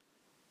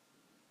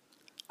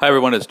Hi,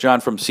 everyone. It's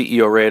John from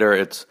CEO Radar.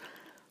 It's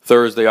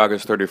Thursday,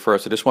 August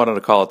 31st. I just wanted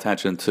to call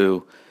attention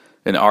to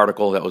an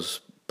article that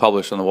was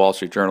published in the Wall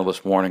Street Journal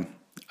this morning.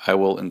 I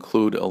will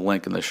include a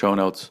link in the show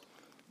notes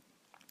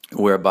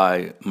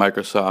whereby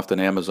Microsoft and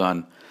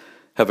Amazon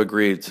have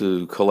agreed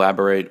to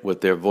collaborate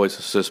with their voice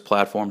assist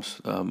platforms,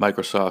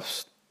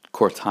 Microsoft's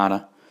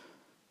Cortana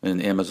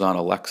and Amazon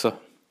Alexa.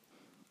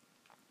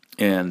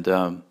 And,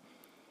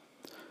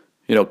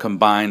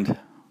 combined,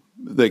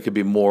 they could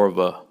be more of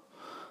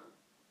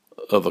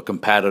a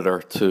competitor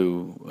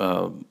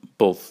to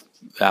both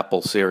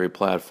Apple Siri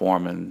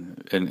platform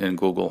and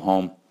Google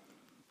Home.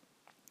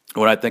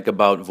 When I think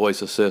about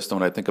voice assist and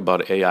when I think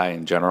about AI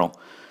in general,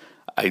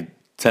 I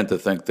tend to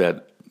think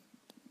that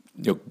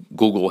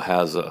Google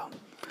has a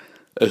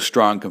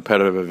strong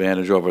competitive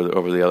advantage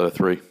over the other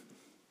three,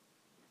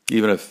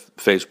 even if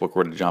Facebook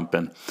were to jump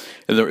in.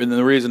 And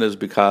the reason is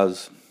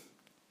because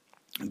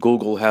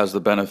Google has the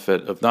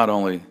benefit of not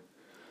only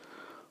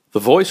the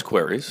voice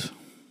queries,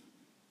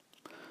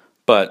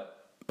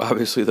 but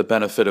obviously the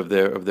benefit of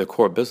their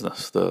core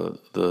business,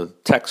 the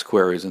text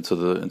queries into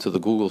the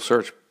Google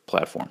search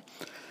platform.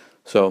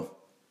 So,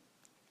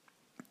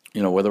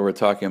 whether we're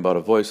talking about a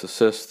voice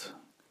assist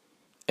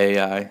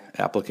AI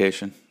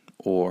application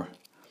or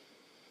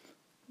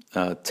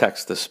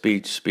text to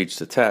speech, speech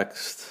to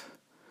text,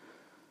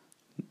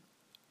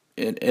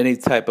 in any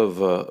type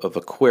of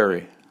a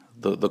query,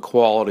 the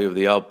quality of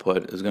the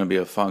output is going to be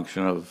a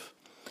function of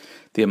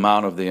the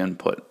amount of the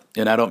input.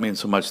 And I don't mean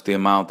so much the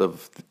amount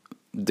of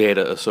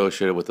data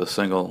associated with a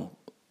single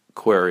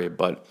query,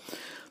 but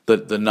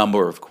the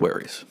number of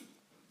queries.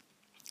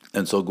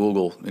 And so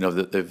Google,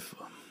 they've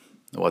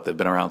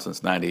been around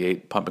since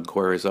 '98, pumping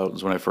queries out. It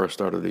was when I first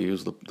started to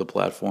use the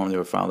platform. They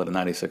were founded in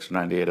 '96 or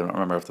 '98. I don't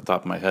remember off the top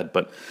of my head,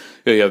 but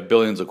you have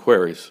billions of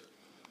queries.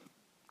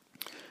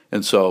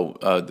 And so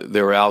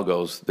their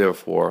algos,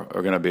 therefore,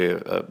 are going to be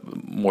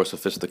more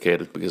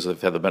sophisticated because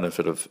they've had the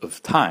benefit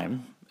of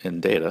time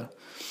and data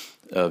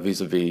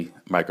vis-a-vis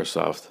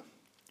Microsoft,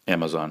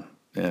 Amazon,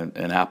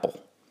 and Apple.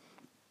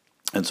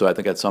 And so I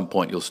think at some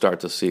point you'll start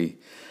to see,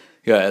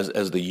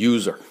 as the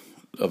user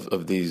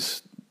of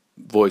these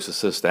voice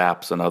assist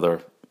apps and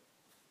other,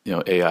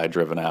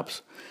 AI-driven apps,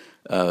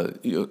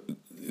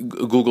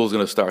 Google's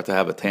going to start to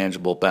have a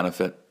tangible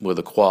benefit where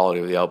the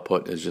quality of the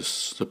output is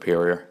just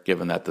superior,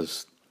 given that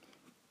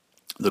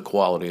the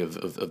quality of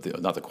the,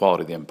 not the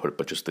quality of the input,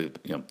 but just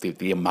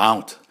the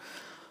amount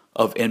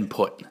of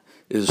input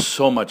is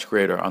so much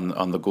greater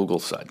on the Google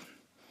side.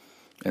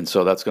 And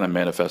so that's going to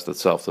manifest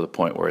itself to the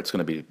point where it's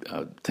going to be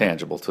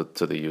tangible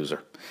to the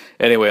user.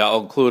 Anyway, I'll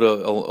include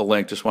a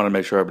link. Just want to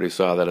make sure everybody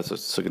saw that it's a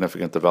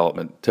significant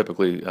development.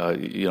 Typically,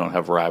 you don't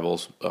have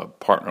rivals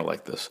partner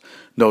like this.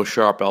 No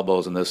sharp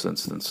elbows in this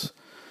instance.